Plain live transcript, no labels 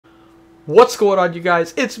What's going on, you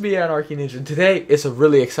guys? It's me, AnarchYxNinja. Today is a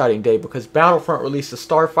really exciting day because Battlefront released a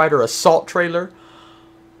Starfighter Assault trailer.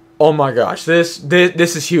 Oh my gosh, this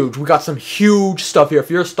is huge. We got some huge stuff here.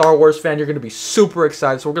 If you're a Star Wars fan, you're going to be super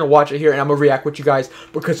excited. So we're going to watch it here, and I'm going to react with you guys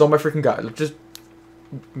because, oh my freaking god, we're just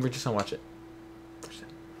going to watch it.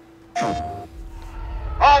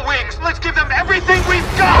 All wings, let's give them everything we've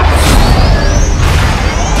got!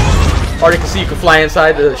 Already can see you can fly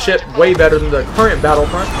inside the ship way better than the current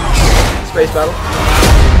Battlefront. Space battle.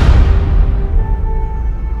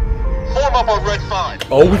 Form up on Red 5.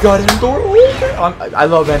 Oh, we got Andor. Oh, I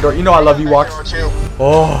love Andor. You know I love Ewoks.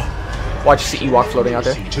 Oh, watch you see Ewok floating out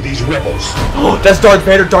there. To these rebels. Oh, that's Darth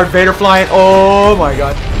Vader. Darth Vader flying. Oh my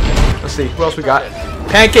god. Let's see. Who else we got?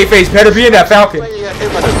 Pancake Face better be in that Falcon.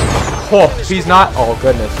 Oh, if he's not. Oh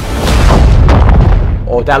goodness.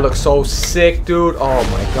 Oh, that looks so sick, dude. Oh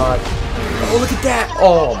my god. Oh, look at that.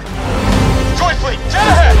 Oh. Joy Fleet, jet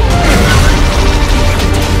ahead!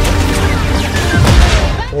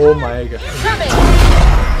 Oh my god.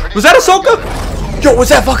 Was that Ahsoka? Yo, was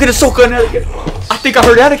that fucking Ahsoka and Anakin? I think I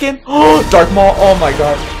heard Anakin. Oh, Darth Maul. Oh my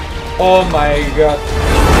god. Oh my god.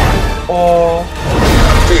 Oh.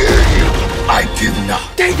 Fear you, I do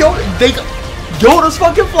not. Dang, Yoda's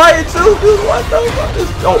fucking flying too, dude. What the fuck?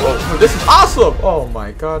 Oh, this is awesome. Oh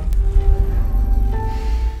my god.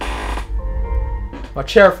 My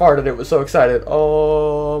chair farted. It was so excited.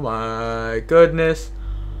 Oh my goodness.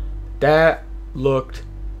 That looked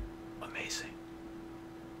amazing.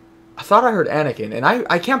 I thought I heard Anakin, and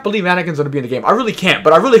I can't believe Anakin's gonna be in the game. I really can't,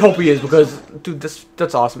 but I really hope he is because, dude,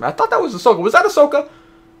 that's awesome. I thought that was Ahsoka. Was that Ahsoka?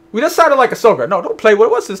 We just sounded like Ahsoka. No, don't play with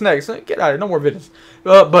it. What's this next? Get out of here. No more videos.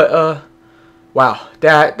 Wow.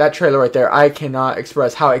 That trailer right there. I cannot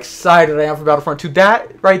express how excited I am for Battlefront 2.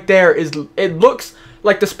 That right there is. It looks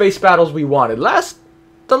like the space battles we wanted.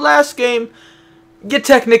 The last game, you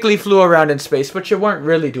technically flew around in space, but you weren't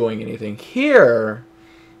really doing anything. Here,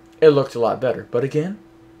 it looked a lot better. But again,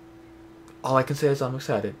 all I can say is I'm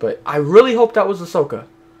excited. But I really hope that was Ahsoka.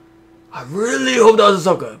 I really hope that was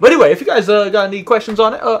Ahsoka. But anyway, if you guys got any questions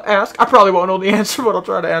on it, ask. I probably won't know the answer, but I'll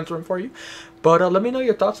try to answer them for you. But let me know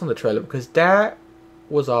your thoughts on the trailer because that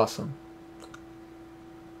was awesome.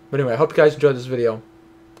 But anyway, I hope you guys enjoyed this video.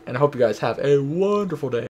 And I hope you guys have a wonderful day.